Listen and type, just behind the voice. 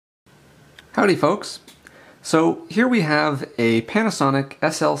Howdy folks. So here we have a Panasonic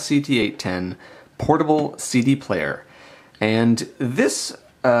SL-CT810 portable CD player, and this,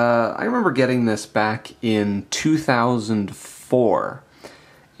 I remember getting this back in 2004,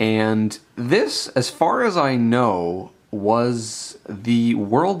 and this, as far as I know, was the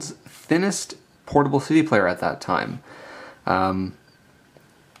world's thinnest portable CD player at that time. I'm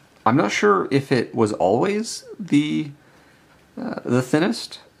not sure if it was always the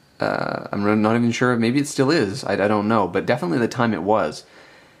thinnest. I'm not even sure. Maybe it still is. I don't know, but definitely the time it was.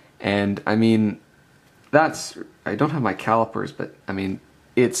 And I mean, I don't have my calipers, but I mean,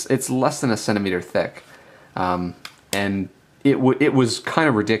 it's less than a centimeter thick, and it was kind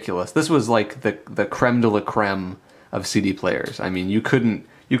of ridiculous. This was like the creme de la creme of CD players. I mean, you couldn't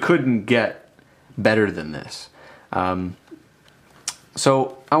get better than this.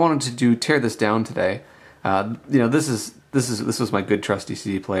 So I wanted to tear this down today. This was my good trusty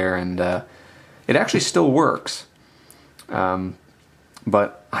CD player, and it actually still works.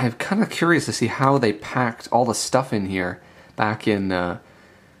 But I'm kind of curious to see how they packed all the stuff in here back in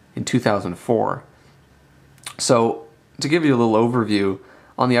 2004. So to give you a little overview,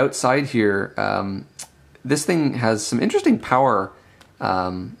 on the outside here, this thing has some interesting power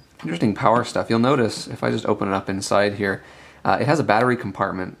stuff. You'll notice if I just open it up inside here, it has a battery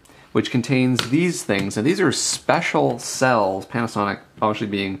compartment which contains these things, and these are special cells. Panasonic, obviously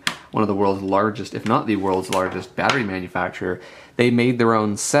being one of the world's largest, if not the world's largest battery manufacturer, they made their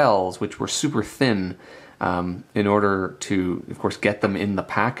own cells, which were super thin, in order to, of course, get them in the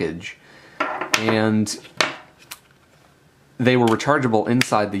package. And they were rechargeable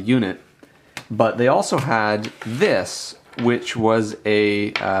inside the unit, but they also had this, which was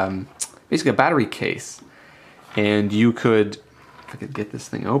basically a battery case. And you could, if I could get this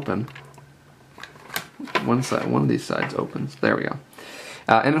thing open, one of these sides opens, there we go.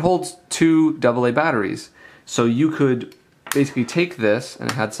 And it holds two AA batteries. So you could basically take this, and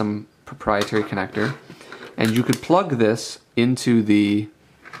it had some proprietary connector, and you could plug this into the,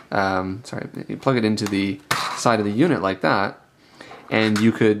 you plug it into the side of the unit like that, and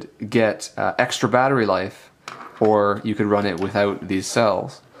you could get extra battery life, or you could run it without these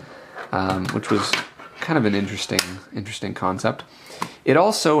cells, which was kind of an interesting concept. It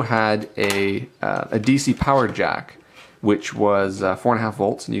also had a DC power jack, which was 4.5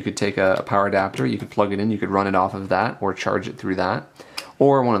 volts, and you could take a power adapter, you could plug it in, you could run it off of that, or charge it through that.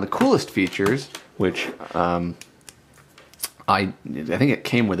 Or one of the coolest features, which I think it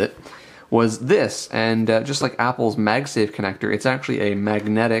came with it, was this. And just like Apple's MagSafe connector, it's actually a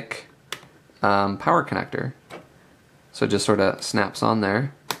magnetic power connector. So it just sort of snaps on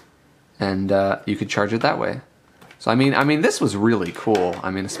there, and you could charge it that way. So I mean, this was really cool.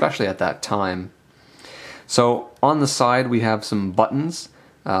 I mean, especially at that time. So on the side we have some buttons,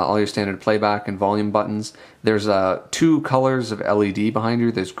 all your standard playback and volume buttons. There's two colors of LED behind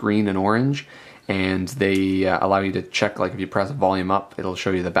you. There's green and orange, and they allow you to check, like if you press volume up, it'll show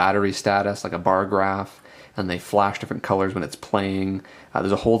you the battery status, like a bar graph, and they flash different colors when it's playing.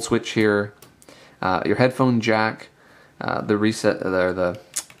 There's a hold switch here, your headphone jack, the reset, the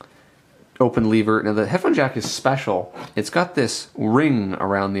open lever. Now the headphone jack is special. It's got this ring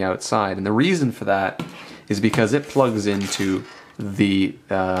around the outside, and the reason for that is because it plugs into the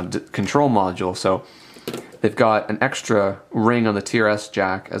control module. So they've got an extra ring on the TRS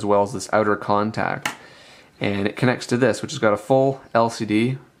jack as well as this outer contact, and it connects to this, which has got a full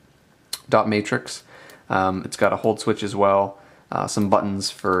LCD dot matrix. It's got a hold switch as well, some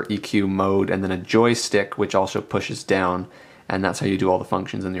buttons for EQ mode, and then a joystick which also pushes down. And that's how you do all the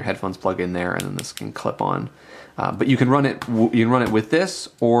functions, and your headphones plug in there, and then this can clip on. But you can run it with this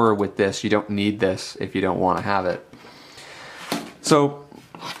or with this. You don't need this if you don't want to have it. So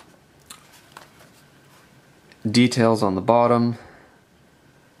details on the bottom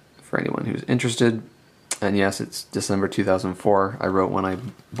for anyone who's interested. And yes, it's December 2004. I wrote when I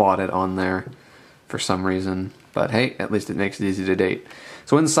bought it on there for some reason, but hey, at least it makes it easy to date.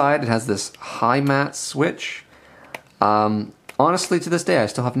 So inside it has this high mat switch. Honestly, to this day, I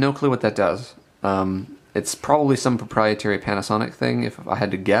still have no clue what that does. It's probably some proprietary Panasonic thing, if I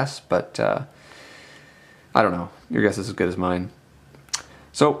had to guess, but I don't know. Your guess is as good as mine.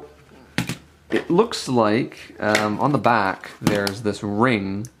 So it looks like on the back there's this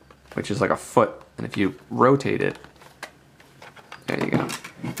ring, which is like a foot, and if you rotate it, there you go,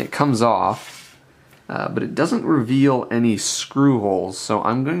 it comes off, but it doesn't reveal any screw holes, so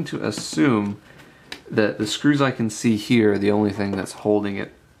I'm going to assume that the screws I can see here are the only thing that's holding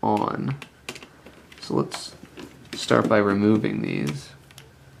it on. So let's start by removing these.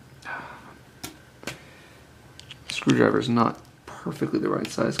 Screwdriver's not perfectly the right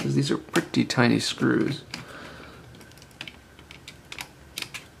size because these are pretty tiny screws.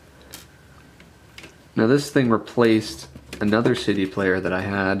 Now this thing replaced another CD player that I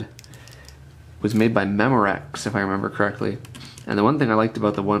had. It was made by Memorex, if I remember correctly. And the one thing I liked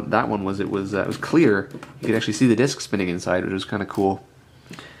about that one was it was clear. You could actually see the disc spinning inside, which was kind of cool.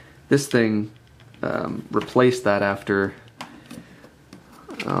 This thing replaced that after,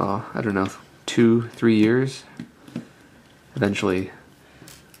 I don't know, 2-3 years. Eventually,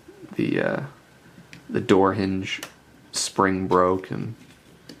 the door hinge spring broke, and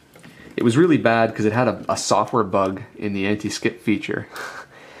it was really bad because it had a software bug in the anti-skip feature.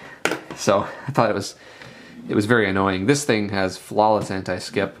 So I thought it was very annoying. This thing has flawless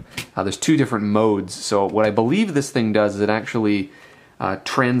anti-skip. There's 2 different modes. So what I believe this thing does is it actually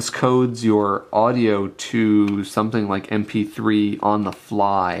transcodes your audio to something like MP3 on the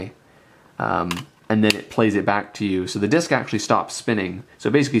fly, and then it plays it back to you. So the disc actually stops spinning. So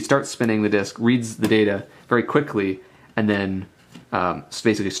it basically starts spinning the disc, reads the data very quickly, and then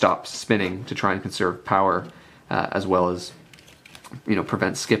basically stops spinning to try and conserve power, as well as, you know,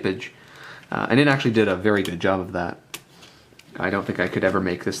 prevent skippage. And it actually did a very good job of that. I don't think I could ever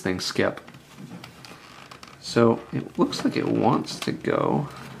make this thing skip. So it looks like it wants to go.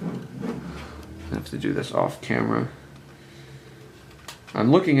 I have to do this off camera. I'm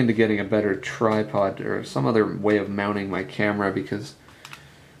looking into getting a better tripod or some other way of mounting my camera because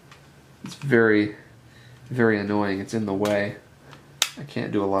it's very, very annoying. It's in the way. I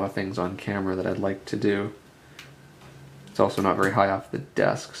can't do a lot of things on camera that I'd like to do. It's also not very high off the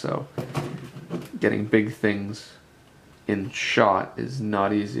desk, so getting big things in shot is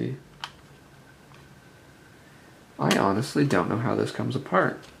not easy. I honestly don't know how this comes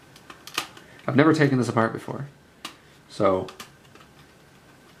apart. I've never taken this apart before, so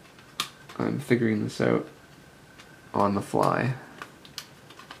I'm figuring this out on the fly.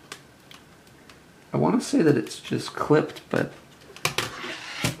 I want to say that it's just clipped, but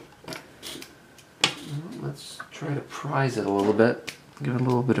let's try to prise it a little bit, give it a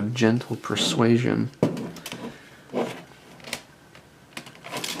little bit of gentle persuasion.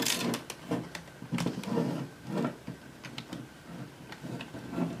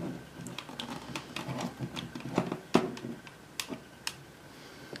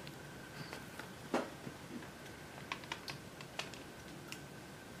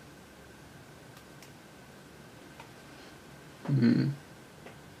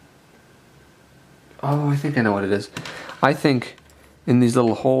 Oh, I think I know what it is. I think in these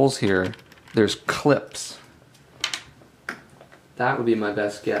little holes here, there's clips. That would be my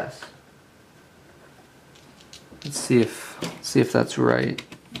best guess. Let's see if that's right.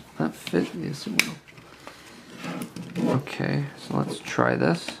 That fit? Yes, it will. Okay, so let's try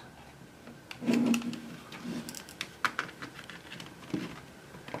this.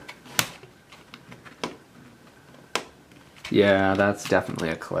 Yeah, that's definitely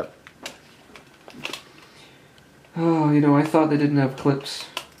a clip. Oh, you know, I thought they didn't have clips.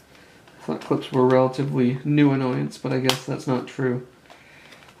 I thought clips were a relatively new annoyance, but I guess that's not true.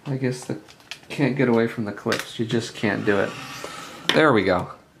 I guess you can't get away from the clips. You just can't do it. There we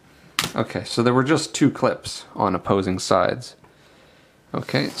go. Okay, so there were just 2 clips on opposing sides.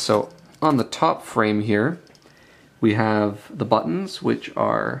 Okay, so on the top frame here, we have the buttons, which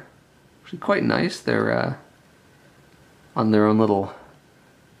are actually quite nice. They're on their own little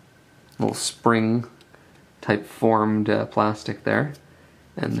spring type formed plastic there,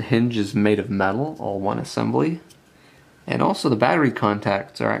 and the hinge is made of metal, all one assembly. And also the battery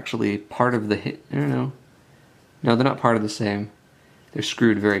contacts are actually part of the no, they're not part of the same. They're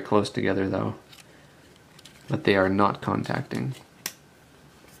screwed very close together though, but they are not contacting.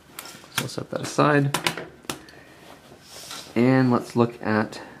 So I'll set that aside, and let's look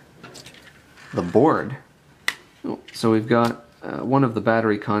at the board. So we've got one of the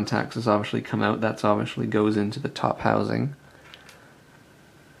battery contacts has obviously come out. That's obviously goes into the top housing.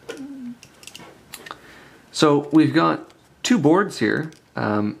 So we've got 2 boards here.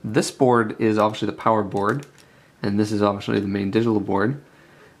 This board is obviously the power board, and this is obviously the main digital board.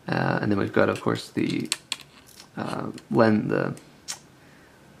 And then we've got, of course, the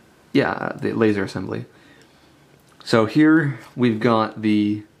laser assembly. So here we've got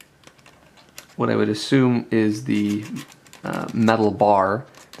what I would assume is the metal bar.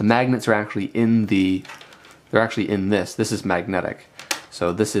 The magnets are actually in they're actually in this. This is magnetic.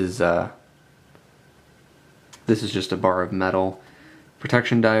 So this is just a bar of metal.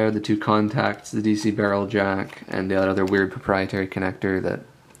 Protection diode, the 2 contacts, the DC barrel jack, and the other weird proprietary connector that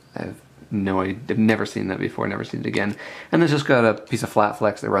I've never seen that before, never seen it again. And it's just got a piece of flat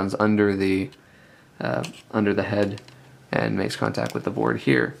flex that runs under the head and makes contact with the board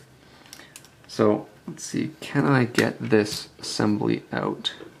here. So let's see, can I get this assembly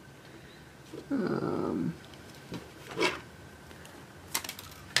out?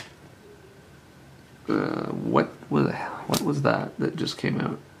 What was that just came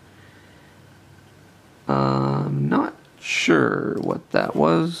out? I'm not sure what that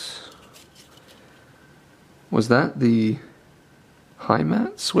was. Was that the high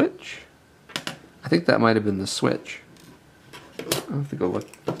mat switch? I think that might have been the switch. I'll have to go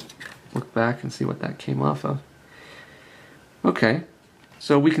look back and see what that came off of. Okay,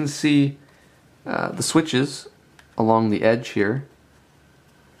 so we can see the switches along the edge here.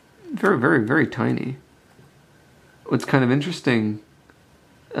 Very, very, very tiny. What's kind of interesting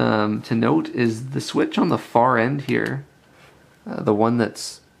to note is the switch on the far end here, the one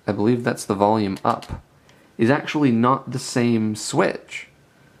that's, I believe that's the volume up, is actually not the same switch.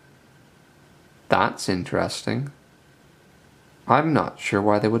 That's interesting. I'm not sure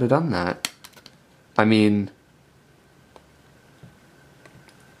why they would have done that. I mean,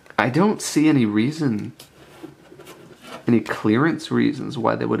 I don't see any reason, any clearance reasons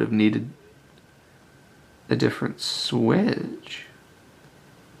why they would have needed a different switch.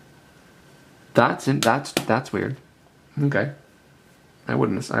 That's weird. Okay, I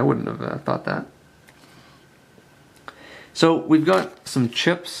wouldn't have thought that. So we've got some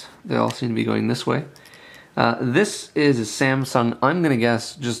chips. They all seem to be going this way. This is a Samsung. I'm gonna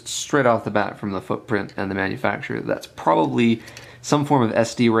guess just straight off the bat from the footprint and the manufacturer, that's probably some form of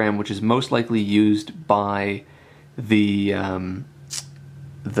SD RAM, which is most likely used by the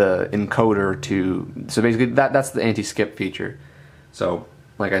encoder to. So basically, that's the anti-skip feature. So,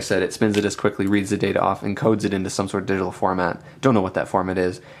 like I said, it spins the disk quickly, reads the data off, encodes it into some sort of digital format. Don't know what that format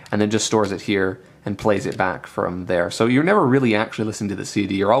is, and then just stores it here and plays it back from there. So you're never really actually listening to the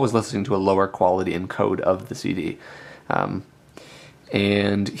CD. You're always listening to a lower quality encode of the CD.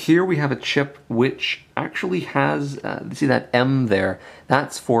 And here we have a chip which actually has, see that M there?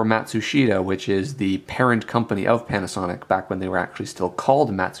 That's for Matsushita, which is the parent company of Panasonic back when they were actually still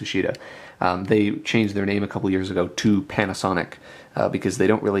called Matsushita. They changed their name a couple years ago to Panasonic because they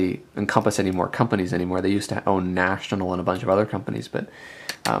don't really encompass any more companies anymore. They used to own National and a bunch of other companies, but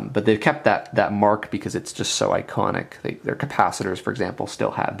they've kept that mark because it's just so iconic. Their capacitors, for example,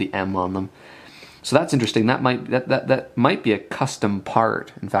 still have the M on them. So that's interesting. That might be a custom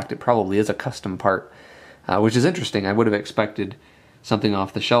part. In fact, it probably is a custom part, which is interesting. I would have expected something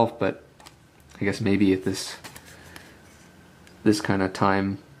off the shelf, but I guess maybe at this kind of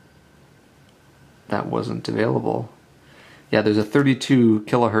time that wasn't available. Yeah, there's a 32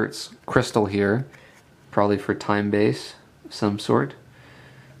 kilohertz crystal here, probably for time base of some sort.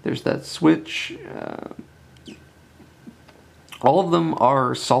 There's that switch. All of them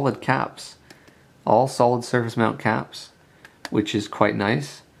are solid caps. All solid surface mount caps, which is quite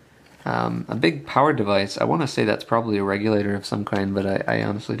nice. A big power device. I want to say that's probably a regulator of some kind, but I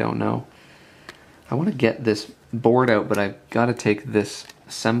honestly don't know. I want to get this board out, but I've got to take this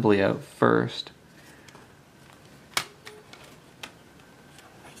assembly out first.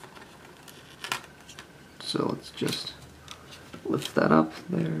 So let's just lift that up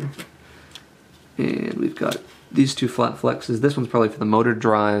there. And we've got these two flat flexes. This one's probably for the motor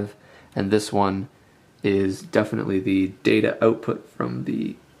drive, and this one is definitely the data output from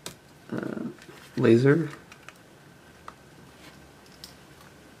the laser.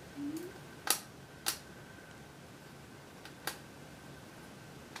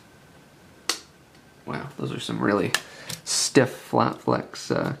 Wow, those are some really stiff flat flex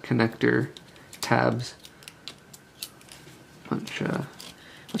connector tabs.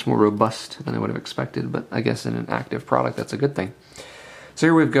 Much more robust than I would have expected, but I guess in an active product that's a good thing. So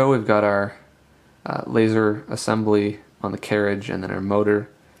here we've got our laser assembly on the carriage, and then our motor,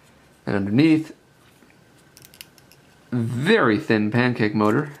 and underneath, very thin pancake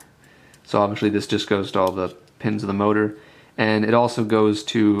motor. So obviously this just goes to all the pins of the motor, and it also goes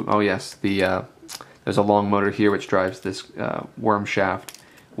to, oh yes, there's a long motor here which drives this worm shaft,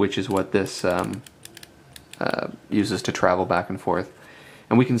 which is what this uses to travel back and forth.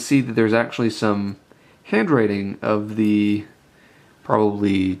 And we can see that there's actually some handwriting of the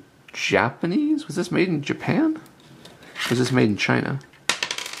probably Japanese. Was this made in Japan? Was this made in China?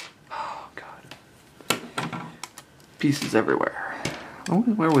 Oh god, pieces everywhere. Oh,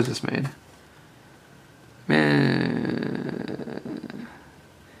 where was this made?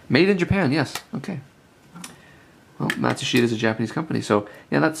 Made in Japan, yes. Okay. Well, Matsushita is a Japanese company, so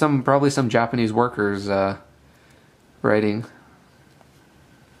yeah, that's probably some Japanese workers writing.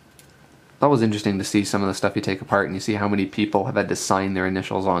 That was interesting to see some of the stuff you take apart and you see how many people have had to sign their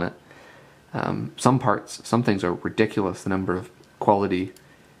initials on it. Some parts, some things are ridiculous, the number of quality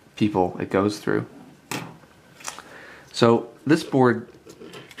people it goes through. So this board,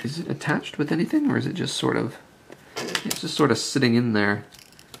 is it attached with anything, or is it just sort of, it's just sort of sitting in there.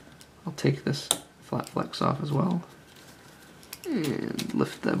 I'll take this flat flex off as well and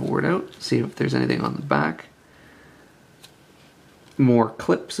lift the board out, see if there's anything on the back. More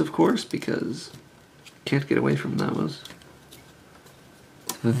clips, of course, because can't get away from those.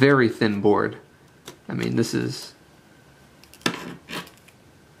 It's a very thin board. I mean, this is,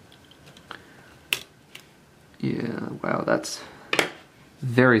 yeah, wow, that's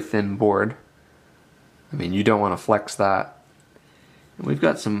very thin board. I mean, you don't want to flex that. And we've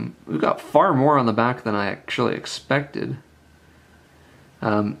got far more on the back than I actually expected.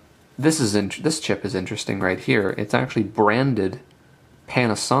 This chip is interesting right here. It's actually branded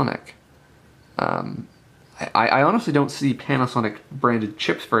Panasonic. I honestly don't see Panasonic branded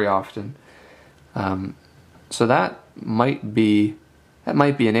chips very often. So that might be an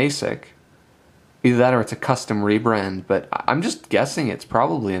ASIC. Either that or it's a custom rebrand, but I'm just guessing it's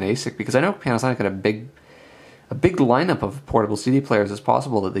probably an ASIC because I know Panasonic had a big lineup of portable CD players. It's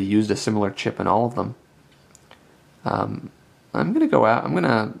possible that they used a similar chip in all of them. I'm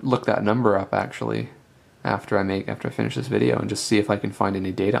gonna look that number up actually after I finish this video and just see if I can find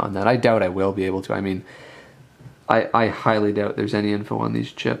any data on that. I doubt I will be able to. I mean, I highly doubt there's any info on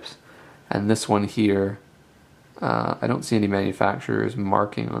these chips. And this one here, I don't see any manufacturer's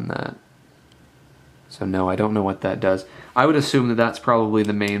marking on that. So no, I don't know what that does. I would assume that that's probably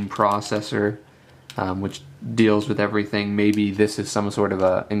the main processor, which deals with everything. Maybe this is some sort of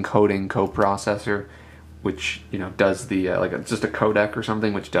a encoding coprocessor, which, you know, does the like just a codec or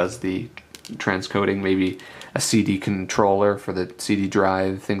something, which does the transcoding. Maybe a CD controller for the CD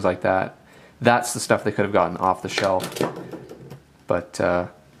drive, things like that. That's the stuff they could have gotten off the shelf. But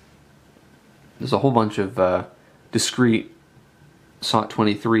there's a whole bunch of discrete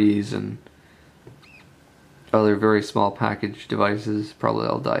SOT23s and other very small package devices, probably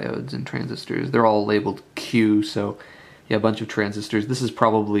all diodes and transistors. They're all labeled Q, so yeah, a bunch of transistors. This is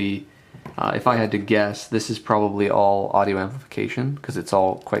probably, if I had to guess, this is probably all audio amplification because it's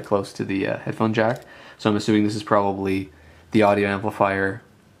all quite close to the headphone jack. So I'm assuming this is probably the audio amplifier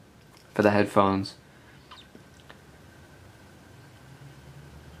for the headphones.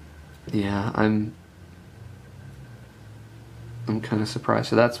 Yeah, I'm kind of surprised.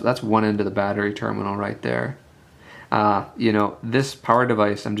 So that's one end of the battery terminal right there. You know, this power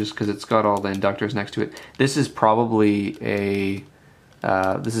device, because it's got all the inductors next to it, this is probably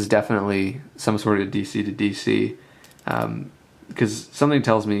this is definitely some sort of DC to DC, because something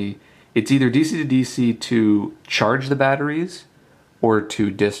tells me it's either DC to DC to charge the batteries or to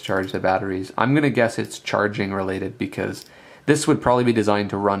discharge the batteries. I'm gonna guess it's charging related because this would probably be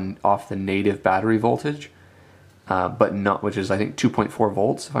designed to run off the native battery voltage, but not, which is I think 2.4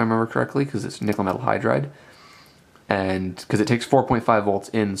 volts if I remember correctly, because it's nickel metal hydride, and because it takes 4.5 volts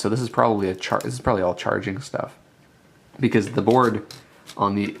in, so this is probably this is probably all charging stuff, because the board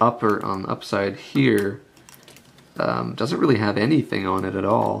on the upside here doesn't really have anything on it at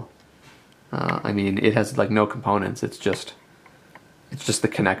all. I mean, it has like no components. It's just the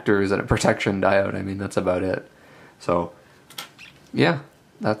connectors and a protection diode. I mean, that's about it. So yeah,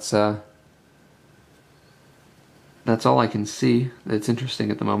 that's all I can see. It's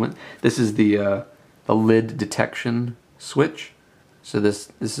interesting at the moment. This is the lid detection switch. So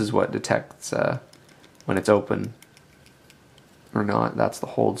this is what detects when it's open or not. That's the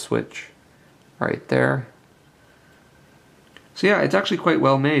hold switch right there. So yeah, it's actually quite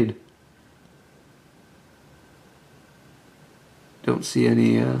well made. Don't see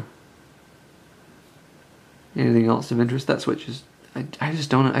anything else of interest. That switch is, I just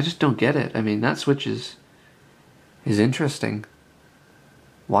don't get it. I mean, that switch is interesting.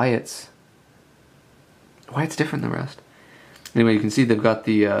 Why it's different than the rest. Anyway, you can see they've got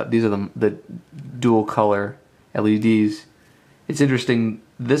the these are the dual color LEDs. It's interesting.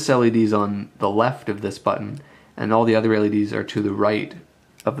 This LED is on the left of this button, and all the other LEDs are to the right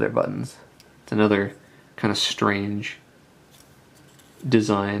of their buttons. It's another kind of strange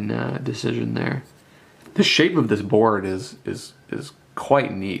design decision there. The shape of this board is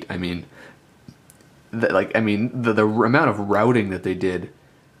quite neat. I mean, the amount of routing that they did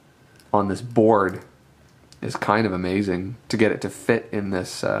on this board is kind of amazing to get it to fit in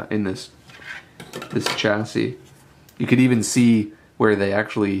this chassis. You could even see where they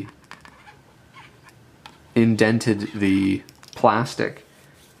actually indented the plastic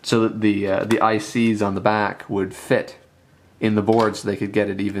so that the ICs on the back would fit in the board, so they could get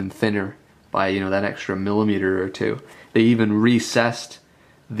it even thinner by, you know, that extra millimeter or two. They even recessed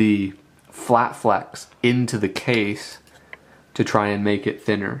the flat flex into the case to try and make it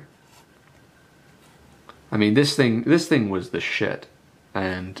thinner. I mean, this thing was the shit.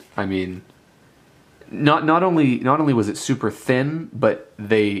 And I mean, not only was it super thin, but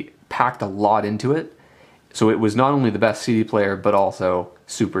they packed a lot into it. So it was not only the best CD player, but also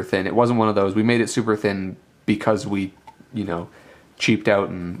super thin. It wasn't one of those, we made it super thin because we, you know, cheaped out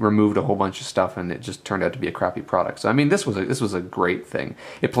and removed a whole bunch of stuff, and it just turned out to be a crappy product. So I mean, this was a great thing.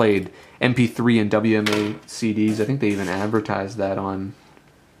 It played MP3 and WMA CDs. I think they even advertised that on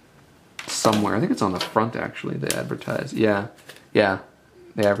somewhere. I think it's on the front actually. They advertised. Yeah.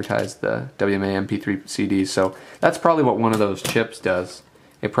 They advertised the WMA MP3 CDs. So that's probably what one of those chips does.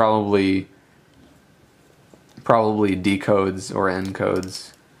 It probably decodes or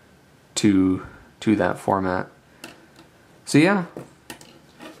encodes to that format. So yeah,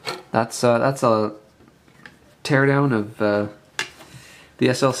 that's a teardown of the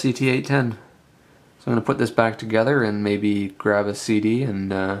SL-CT810. So I'm gonna put this back together and maybe grab a CD and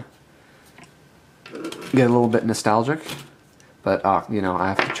get a little bit nostalgic. But you know, I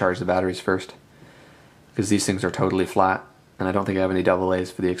have to charge the batteries first because these things are totally flat, and I don't think I have any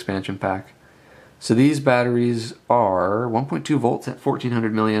AA's for the expansion pack. So these batteries are 1.2 volts at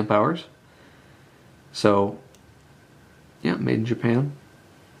 1400 milliamp hours. So yeah, made in Japan.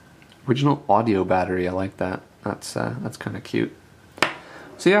 Original audio battery, I like that. That's kind of cute.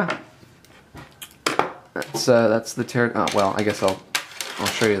 So yeah, that's the tear. Oh, well, I guess I'll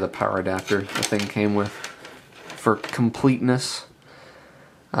show you the power adapter the thing came with for completeness.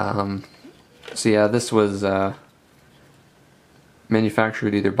 So yeah, this was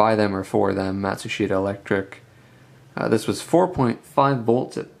manufactured either by them or for them, Matsushita Electric. This was 4.5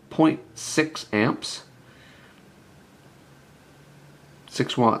 volts at 0.6 amps.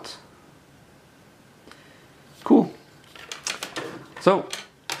 6 watts. Cool. So,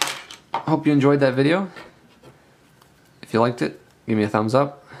 hope you enjoyed that video. If you liked it, give me a thumbs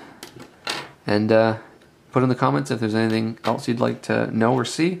up. And put in the comments if there's anything else you'd like to know or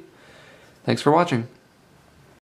see. Thanks for watching.